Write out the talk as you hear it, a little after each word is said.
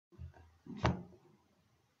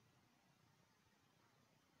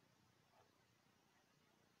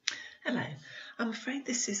Hello, I'm afraid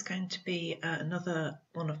this is going to be another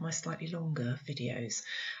one of my slightly longer videos.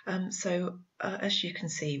 As you can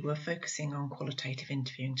see, we're focusing on qualitative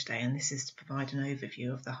interviewing today, and this is to provide an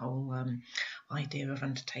overview of the whole idea of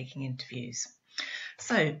undertaking interviews.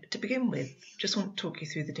 So to begin with, just want to talk you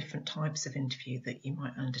through the different types of interview that you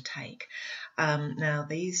might undertake.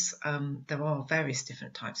 There are various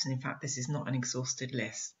different types, and in fact this is not an exhausted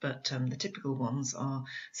list, but the typical ones are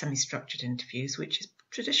semi-structured interviews, which is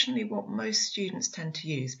traditionally what most students tend to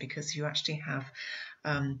use because you actually have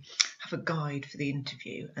a guide for the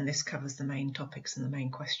interview, and this covers the main topics and the main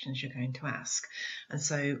questions you're going to ask. And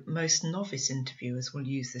so most novice interviewers will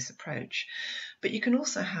use this approach. But you can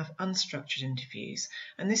also have unstructured interviews,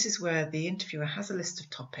 and this is where the interviewer has a list of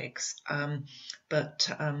topics, but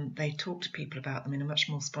they talk to people about them in a much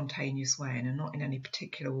more spontaneous way and are not in any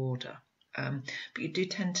particular order. But you do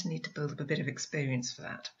tend to need to build up a bit of experience for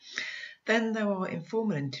that. Then there are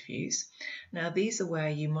informal interviews. Now these are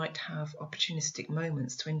where you might have opportunistic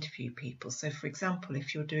moments to interview people. So for example,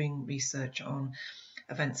 if you're doing research on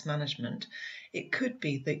events management, it could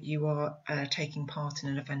be that you are taking part in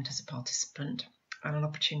an event as a participant and an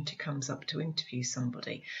opportunity comes up to interview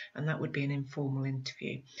somebody, and that would be an informal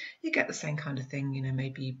interview. You get the same kind of thing,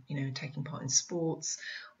 maybe taking part in sports,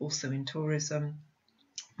 also in tourism.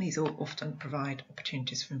 These all often provide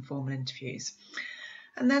opportunities for informal interviews.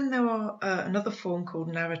 And then there are another form called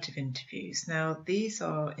narrative interviews. Now, these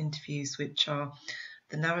are interviews which are,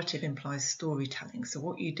 the narrative implies storytelling. So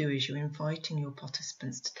what you do is you're inviting your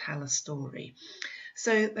participants to tell a story.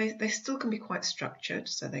 So they still can be quite structured,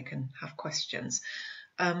 so they can have questions,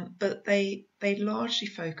 but they largely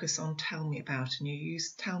focus on tell me about, and you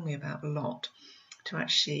use tell me about a lot to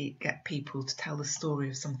actually get people to tell the story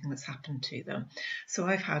of something that's happened to them. So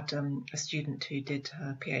I've had a student who did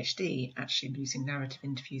her PhD actually using narrative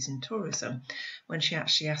interviews in tourism, when she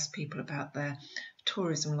actually asked people about their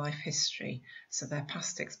tourism life history, so their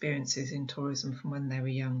past experiences in tourism from when they were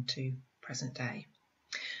young to present day.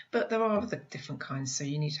 But there are other different kinds, so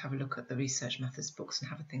you need to have a look at the research methods books and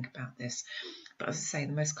have a think about this. But as I say,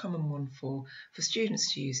 the most common one for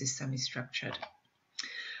students to use is semi-structured.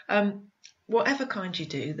 Whatever kind you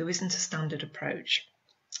do, there isn't a standard approach.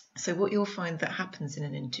 So what you'll find that happens in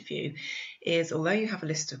an interview is, although you have a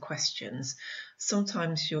list of questions,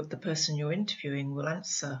 sometimes the person you're interviewing will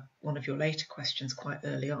answer one of your later questions quite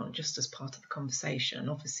early on, just as part of the conversation.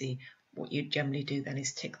 Obviously, what you generally do then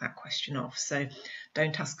is tick that question off. So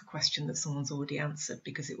don't ask a question that someone's already answered,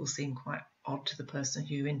 because it will seem quite odd to the person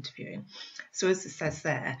who you're interviewing. So as it says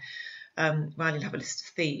there, while you'll have a list of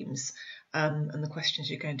themes and the questions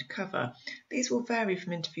you're going to cover, these will vary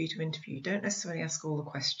from interview to interview. You don't necessarily ask all the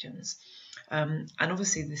questions. And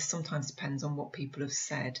obviously this sometimes depends on what people have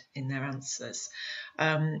said in their answers.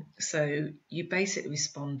 So you basically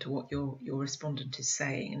respond to what your respondent is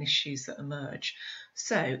saying and issues that emerge.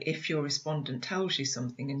 So if your respondent tells you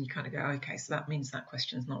something and you kind of go, okay, so that means that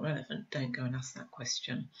question's not relevant, don't go and ask that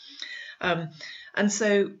question. And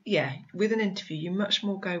so, yeah, with an interview, you much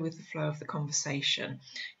more go with the flow of the conversation.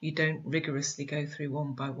 You don't rigorously go through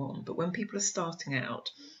one by one. But when people are starting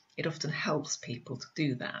out, it often helps people to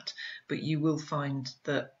do that. But you will find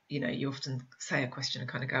that, you often say a question and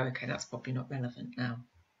kind of go, okay, that's probably not relevant now.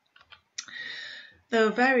 There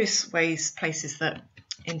are various places that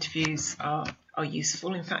interviews are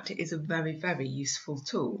useful. In fact, it is a very, very useful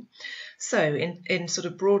tool. So in sort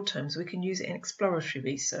of broad terms, we can use it in exploratory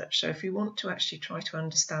research. So if we want to actually try to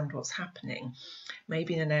understand what's happening,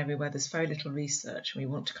 maybe in an area where there's very little research and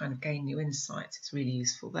we want to kind of gain new insights, it's really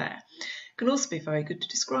useful there. It can also be very good to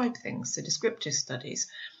describe things, so descriptive studies,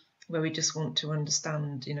 where we just want to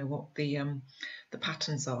understand, what the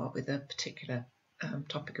patterns are with a particular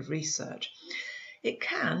topic of research. It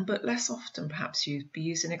can, but less often perhaps, be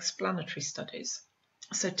used in explanatory studies.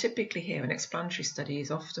 So typically here, an explanatory study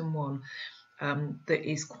is often one that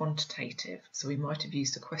is quantitative. So we might have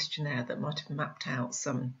used a questionnaire that might have mapped out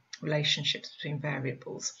some relationships between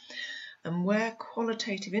variables. And where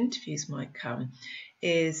qualitative interviews might come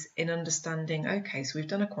is in understanding, okay, so we've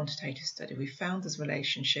done a quantitative study, we've found there's a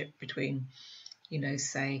relationship between,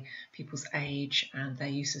 say, people's age and their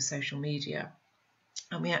use of social media.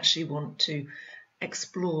 And we actually want to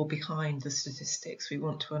explore behind the statistics. We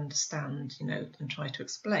want to understand, and try to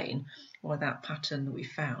explain why that pattern that we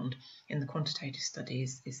found in the quantitative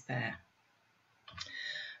studies is there.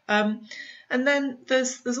 And then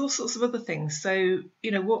there's all sorts of other things. So,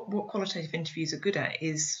 what qualitative interviews are good at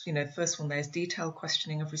is, the first one, there's detailed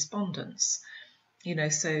questioning of respondents.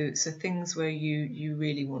 So things where you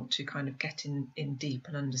really want to kind of get in deep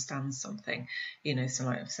and understand something, so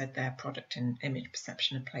like I've said there, product and image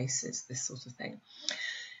perception of places, this sort of thing.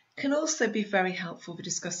 can also be very helpful for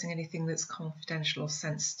discussing anything that's confidential or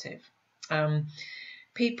sensitive.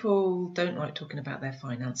 People don't like talking about their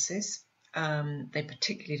finances. They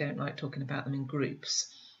particularly don't like talking about them in groups.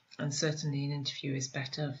 And certainly an interview is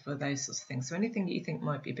better for those sorts of things. So anything that you think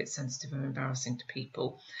might be a bit sensitive or embarrassing to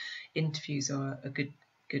people, interviews are a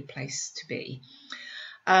good place to be.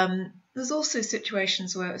 There's also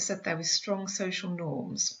situations where it said there was strong social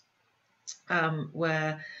norms,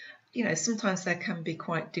 where sometimes there can be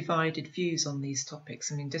quite divided views on these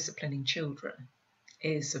topics. I mean, disciplining children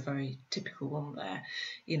is a very typical one there,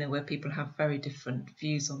 where people have very different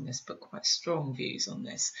views on this, but quite strong views on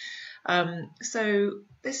this. So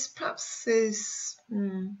this perhaps is,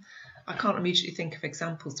 I can't immediately think of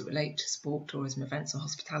examples that relate to sport, tourism, events or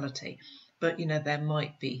hospitality, but there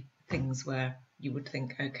might be things where you would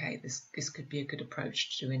think, okay, this could be a good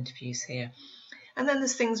approach to do interviews here. And then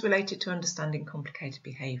there's things related to understanding complicated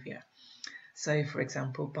behaviour. So, for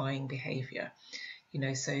example, buying behaviour.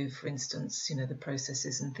 So for instance, the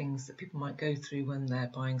processes and things that people might go through when they're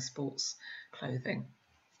buying sports clothing.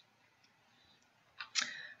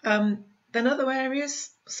 Then other areas,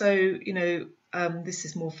 so, this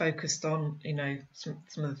is more focused on,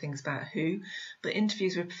 some of the things about who, but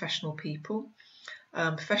interviews with professional people.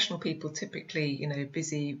 Professional people typically,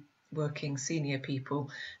 busy working senior people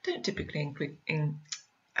don't typically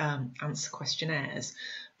answer questionnaires,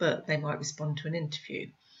 but they might respond to an interview.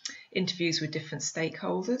 Interviews with different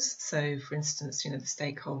stakeholders, so for instance, the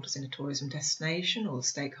stakeholders in a tourism destination or the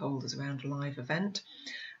stakeholders around a live event,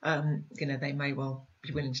 they may well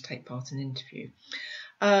be willing to take part in an interview.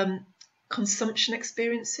 Consumption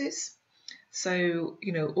experiences, so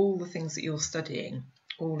all the things that you're studying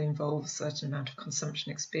all involve a certain amount of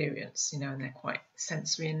consumption experience, and they're quite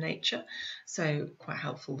sensory in nature, so quite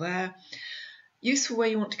helpful there. Useful where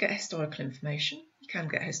you want to get historical information. You can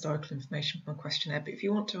get historical information from a questionnaire, but if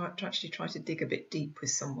you want to actually try to dig a bit deep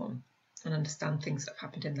with someone and understand things that have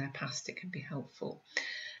happened in their past, it can be helpful.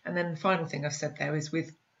 And then the final thing I've said there is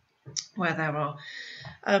with where there are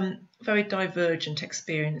very divergent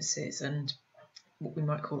experiences and what we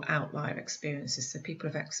might call outlier experiences, so people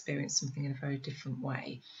have experienced something in a very different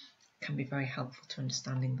way, can be very helpful to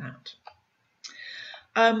understanding that.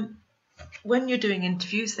 When you're doing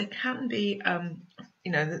interviews, they can be,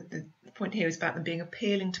 the point here is about them being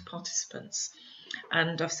appealing to participants.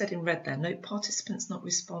 And I've said in red there, note participants, not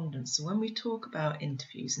respondents. So when we talk about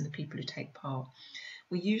interviews and the people who take part,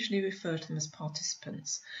 we usually refer to them as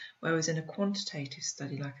participants, whereas in a quantitative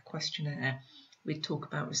study like a questionnaire, we'd talk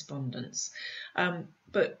about respondents.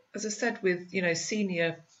 But as I said, with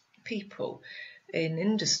senior people in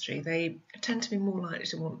industry, they tend to be more likely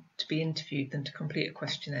to want to be interviewed than to complete a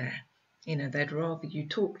questionnaire. They'd rather you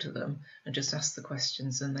talk to them and just ask the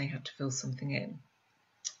questions than they had to fill something in.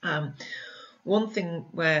 One thing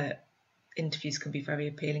where interviews can be very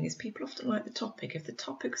appealing is people often like the topic. If the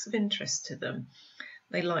topic's of interest to them,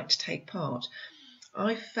 they like to take part.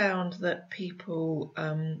 I found that people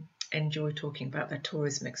enjoy talking about their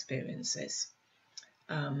tourism experiences.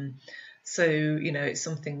 So, it's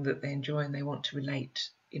something that they enjoy and they want to relate,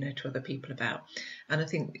 to other people about. And I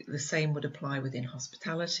think the same would apply within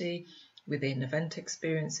hospitality, within event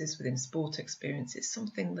experiences, within sport experiences,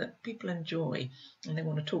 something that people enjoy and they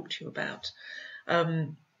want to talk to you about.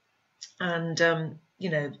 From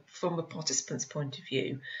a participant's point of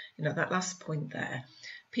view, that last point there,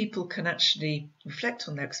 people can actually reflect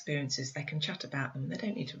on their experiences, they can chat about them, they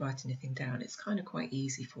don't need to write anything down, it's kind of quite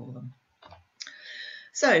easy for them.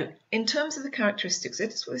 So, in terms of the characteristics,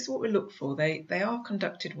 this is what we look for. They are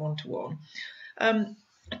conducted one-to-one.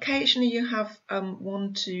 Occasionally you have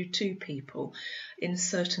 1 to 2 people in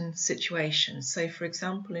certain situations. So, for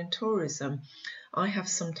example, in tourism, I have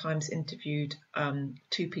sometimes interviewed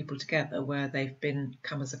 2 people together where they've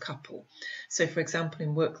come as a couple. So, for example,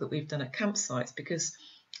 in work that we've done at campsites, because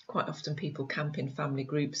quite often people camp in family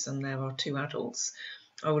groups and there are 2 adults,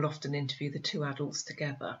 I will often interview the 2 adults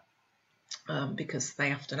together. Because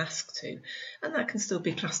they often ask to, and that can still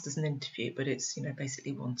be classed as an interview, but it's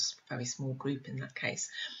basically one very small group in that case.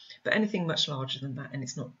 But anything much larger than that, and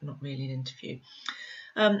it's not really an interview.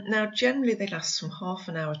 Now, generally they last from half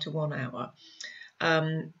an hour to 1 hour.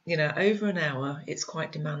 Over an hour, it's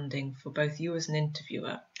quite demanding for both you as an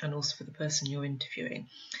interviewer and also for the person you're interviewing.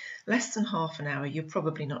 Less than half an hour, you're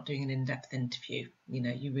probably not doing an in-depth interview.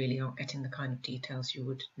 You really aren't getting the kind of details you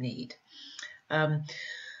would need.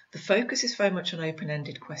 The focus is very much on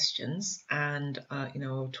open-ended questions, and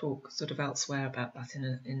I'll talk sort of elsewhere about that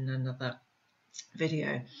in another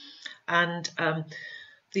video. And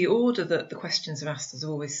the order that the questions are asked, as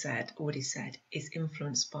already said, is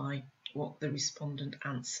influenced by what the respondent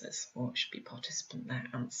answers, or it should be participant there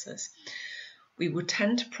answers. We would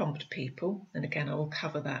tend to prompt people, and again I will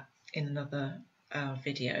cover that in another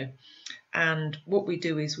video. And what we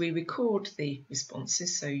do is we record the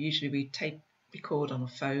responses, so usually we record on a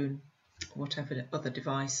phone, whatever other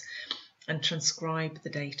device, and transcribe the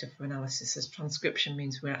data for analysis. As transcription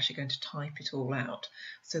means we're actually going to type it all out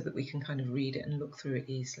so that we can kind of read it and look through it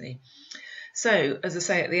easily. So, as I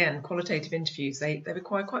say at the end, qualitative interviews, they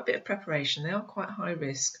require quite a bit of preparation. They are quite high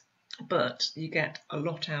risk, but you get a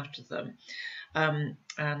lot out of them.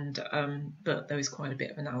 But there is quite a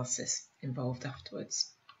bit of analysis involved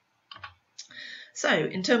afterwards. So,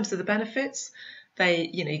 in terms of the benefits,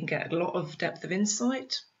 you can get a lot of depth of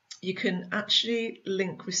insight. You can actually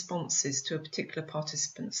link responses to a particular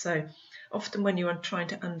participant. So often when you are trying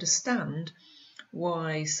to understand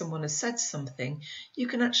why someone has said something, you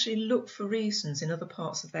can actually look for reasons in other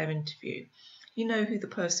parts of their interview. You know who the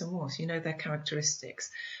person was, you know their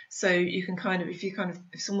characteristics. So you can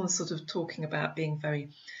if someone's sort of talking about being very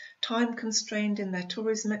time constrained in their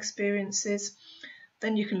tourism experiences,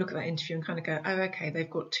 then you can look at that interview and kind of go, oh, okay, they've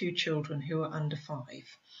got 2 children who are under 5.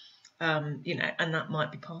 And that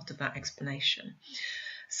might be part of that explanation.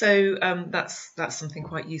 So that's something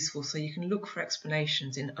quite useful. So you can look for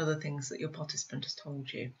explanations in other things that your participant has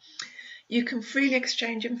told you. You can freely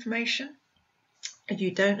exchange information. You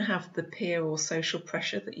don't have the peer or social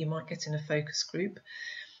pressure that you might get in a focus group.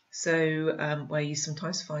 So where you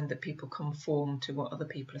sometimes find that people conform to what other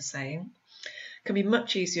people are saying. It can be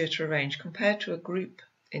much easier to arrange compared to a group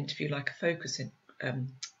interview like a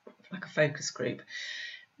focus group.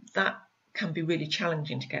 That can be really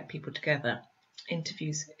challenging to get people together.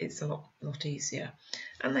 Interviews, it's a lot easier,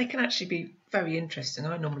 and they can actually be very interesting.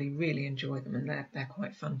 I normally really enjoy them, and they're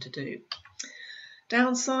quite fun to do.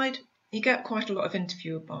 Downside, you get quite a lot of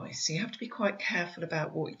interviewer bias, so you have to be quite careful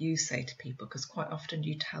about what you say to people, because quite often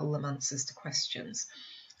you tell them answers to questions.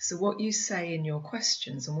 So what you say in your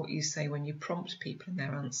questions and what you say when you prompt people in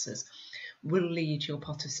their answers will lead your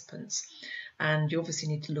participants. And you obviously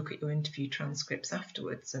need to look at your interview transcripts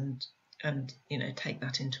afterwards and take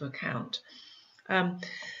that into account. A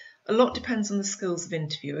lot depends on the skills of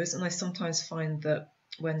interviewers, and I sometimes find that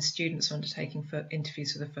when students are undertaking for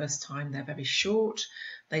interviews for the first time, they're very short,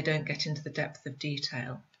 they don't get into the depth of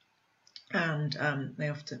detail, and they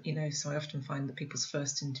often, so I often find that people's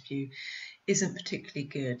first interview isn't particularly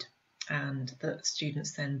good, and that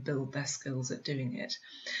students then build their skills at doing it.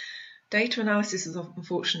 Data analysis is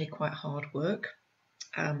unfortunately quite hard work,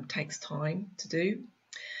 takes time to do.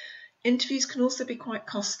 Interviews can also be quite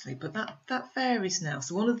costly, but that varies now.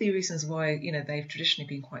 So one of the reasons why they've traditionally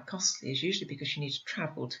been quite costly is usually because you need to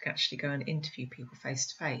travel to actually go and interview people face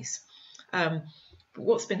to face. But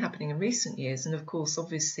what's been happening in recent years, and of course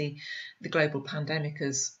obviously the global pandemic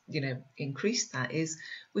has increased that, is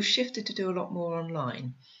we've shifted to do a lot more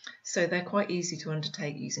online. So they're quite easy to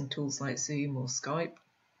undertake using tools like Zoom or Skype,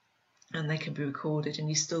 and they can be recorded, and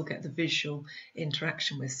you still get the visual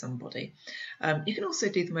interaction with somebody. You can also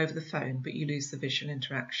do them over the phone, but you lose the visual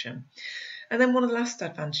interaction. And then one of the last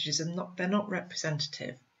advantages is they're not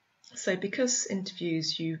representative. So because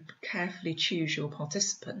interviews, you carefully choose your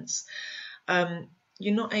participants,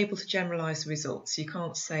 you're not able to generalise the results. You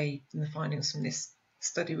can't say the findings from this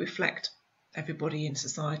study reflect everybody in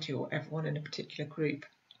society or everyone in a particular group.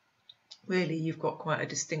 Really, you've got quite a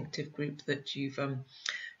distinctive group that you've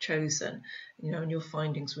chosen, and your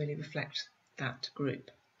findings really reflect that group.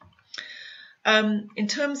 In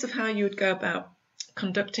terms of how you would go about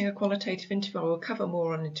conducting a qualitative interview, I will cover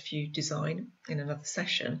more on interview design in another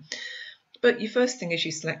session. But your first thing is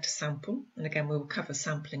you select a sample, and again we will cover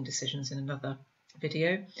sampling decisions in another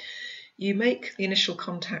video. You make the initial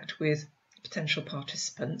contact with potential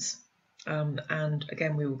participants, and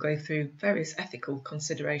again we will go through various ethical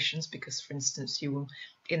considerations, because for instance you will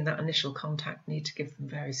in that initial contact need to give them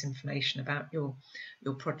various information about your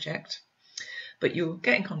project. But you'll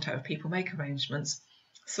get in contact with people, make arrangements,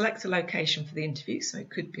 select a location for the interview, so it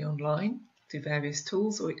could be online through various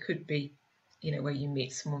tools, or it could be where you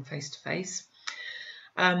meet someone face to face.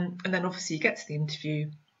 And then obviously you get to the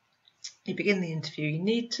interview, you begin the interview, you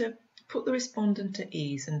need to put the respondent at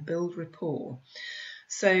ease and build rapport.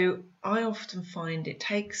 So I often find it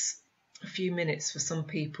takes a few minutes for some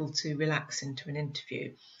people to relax into an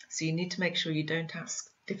interview. So you need to make sure you don't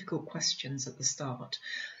ask difficult questions at the start.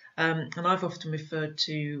 And I've often referred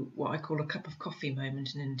to what I call a cup of coffee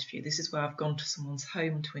moment in an interview. This is where I've gone to someone's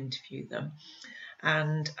home to interview them,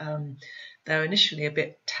 and they're initially a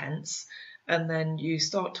bit tense, and then you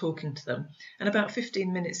start talking to them, and about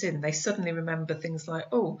 15 minutes in they suddenly remember things like,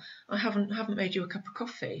 oh, I haven't made you a cup of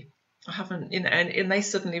coffee. I haven't, and they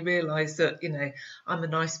suddenly realise that, I'm a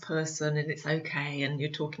nice person and it's okay, and you're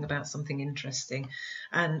talking about something interesting,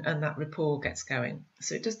 and that rapport gets going.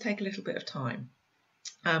 So it does take a little bit of time.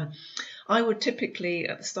 I would typically,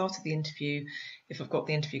 at the start of the interview, if I've got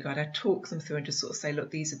the interview guide, I talk them through and just sort of say, look,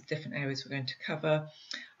 these are the different areas we're going to cover.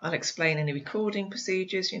 I'll explain any recording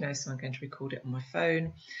procedures, so I'm going to record it on my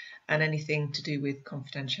phone, and anything to do with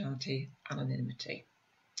confidentiality, anonymity.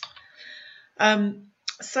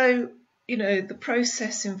 So, the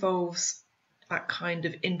process involves that kind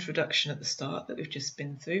of introduction at the start that we've just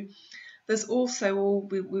been through. There's also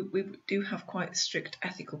we do have quite strict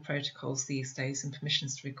ethical protocols these days and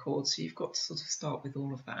permissions to record, so you've got to sort of start with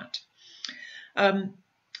all of that. And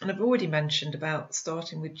I've already mentioned about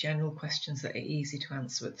starting with general questions that are easy to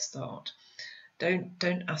answer at the start.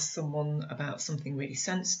 Don't ask someone about something really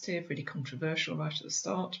sensitive, really controversial right at the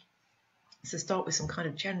start. So start with some kind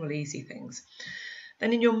of general easy things.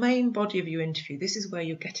 Then in your main body of your interview, this is where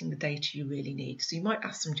you're getting the data you really need. So you might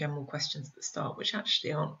ask some general questions at the start, which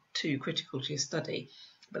actually aren't too critical to your study,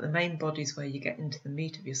 but the main body is where you get into the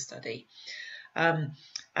meat of your study. And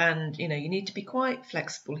you need to be quite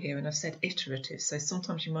flexible here, and I've said iterative, so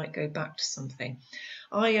sometimes you might go back to something.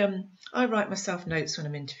 I write myself notes when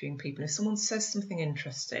I'm interviewing people. If someone says something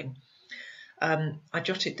interesting, I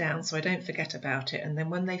jot it down so I don't forget about it, and then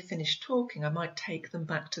when they finish talking, I might take them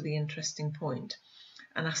back to the interesting point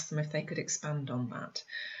and ask them if they could expand on that.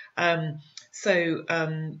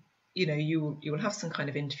 You will have some kind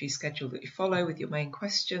of interview schedule that you follow with your main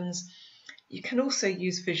questions. You can also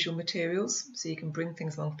use visual materials, so you can bring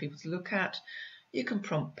things along for people to look at. You can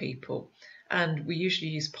prompt people, and we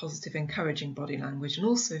usually use positive, encouraging body language. And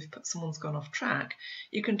also, if someone's gone off track,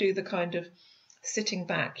 you can do the kind of sitting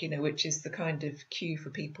back, which is the kind of cue for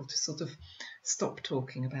people to sort of stop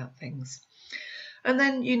talking about things. And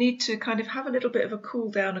then you need to kind of have a little bit of a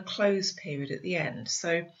cool down, a close period at the end.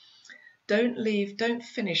 So don't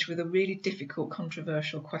finish with a really difficult,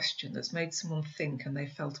 controversial question that's made someone think and they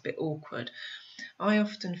felt a bit awkward. I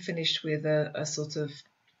often finished with a sort of,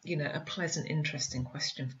 a pleasant, interesting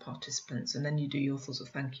question for participants, and then you do your sort of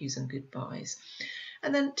thank yous and goodbyes.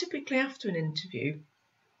 And then typically after an interview,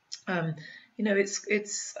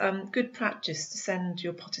 it's good practice to send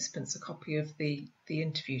your participants a copy of the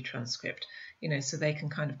interview transcript, so they can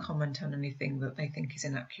kind of comment on anything that they think is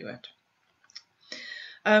inaccurate.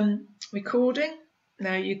 Recording.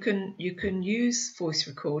 Now you can use voice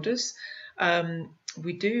recorders.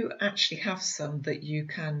 We do actually have some that you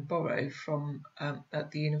can borrow from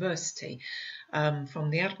at the university from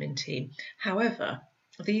the admin team. However,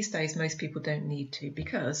 these days most people don't need to,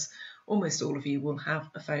 because almost all of you will have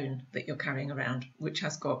a phone that you're carrying around which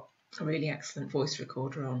has got a really excellent voice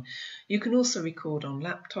recorder on. You can also record on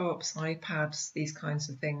laptops, iPads, these kinds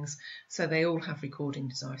of things, so they all have recording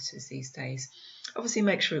devices these days. Obviously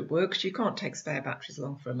make sure it works. You can't take spare batteries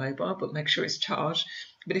along for a mobile, but make sure it's charged.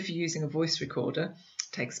 But if you're using a voice recorder,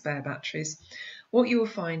 take spare batteries. What you will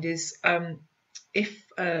find is if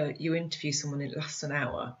you interview someone and it lasts an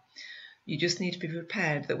hour, you just need to be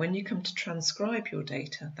prepared that when you come to transcribe your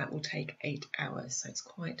data, that will take 8 hours, so it's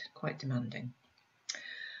quite demanding.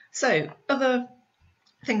 So other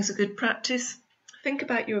things are good practice. Think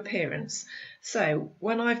about your appearance. So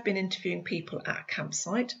when I've been interviewing people at a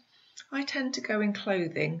campsite, I tend to go in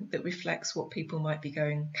clothing that reflects what people might be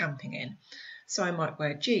going camping in. So I might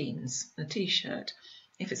wear jeans and a t-shirt.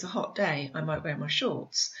 If it's a hot day, I might wear my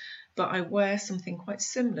shorts, but I wear something quite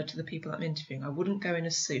similar to the people I'm interviewing. I wouldn't go in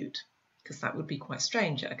a suit, because that would be quite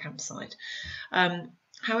strange at a campsite.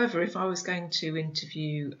 However, if I was going to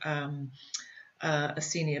interview a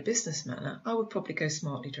senior businessman, I would probably go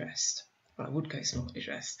smartly dressed. Well, I would go smartly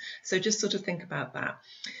dressed. So just sort of think about that.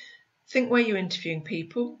 Think where you're interviewing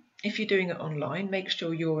people. If you're doing it online, make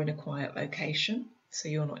sure you're in a quiet location so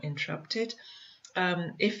you're not interrupted.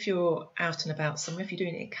 If you're out and about somewhere, if you're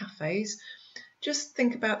doing it in cafes, just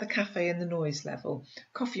think about the cafe and the noise level.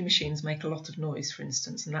 Coffee machines make a lot of noise, for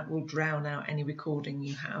instance, and that will drown out any recording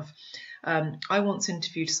you have. I once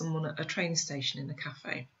interviewed someone at a train station in a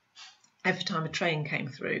cafe. Every time a train came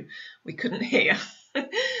through, we couldn't hear.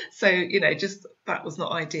 So, just that was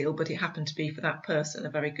not ideal, but it happened to be for that person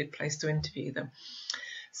a very good place to interview them.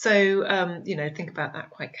 So, think about that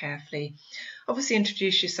quite carefully. Obviously,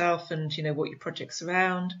 introduce yourself and, what your project's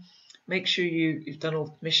around. Make sure you've done all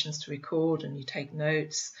the permissions to record and you take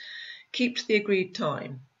notes. Keep to the agreed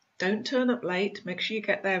time. Don't turn up late. Make sure you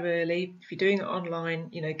get there early. If you're doing it online,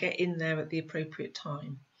 get in there at the appropriate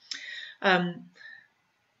time.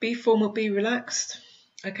 Be formal, be relaxed.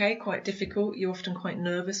 Okay, quite difficult. You're often quite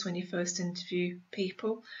nervous when you first interview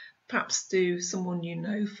people. Perhaps do someone you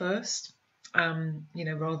know first.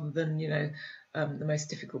 rather than, the most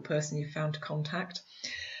difficult person you've found to contact.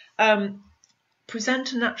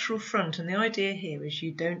 Present a natural front, and the idea here is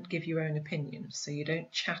you don't give your own opinion, so you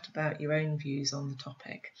don't chat about your own views on the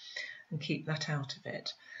topic, and keep that out of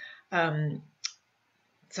it.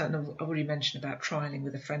 So I've already mentioned about trialling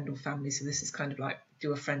with a friend or family, so this is kind of like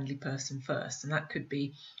do a friendly person first, and that could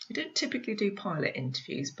be, we don't typically do pilot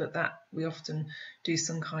interviews, but that we often do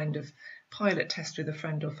some kind of pilot test with a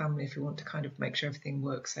friend or family if we want to kind of make sure everything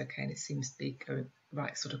works okay and it seems to be the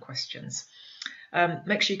right sort of questions.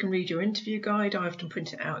 Make sure you can read your interview guide. I often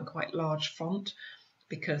print it out in quite large font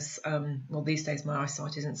because, these days my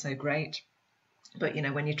eyesight isn't so great. But,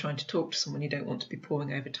 when you're trying to talk to someone, you don't want to be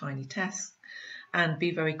poring over tiny tests. And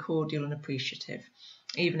be very cordial and appreciative.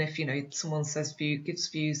 Even if, someone gives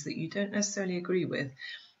views that you don't necessarily agree with,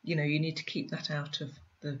 you need to keep that out of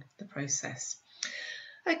the process.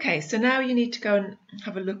 Okay, so now you need to go and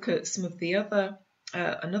have a look at some of the other,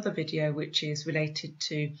 another video which is related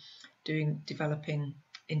to developing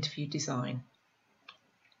interview design.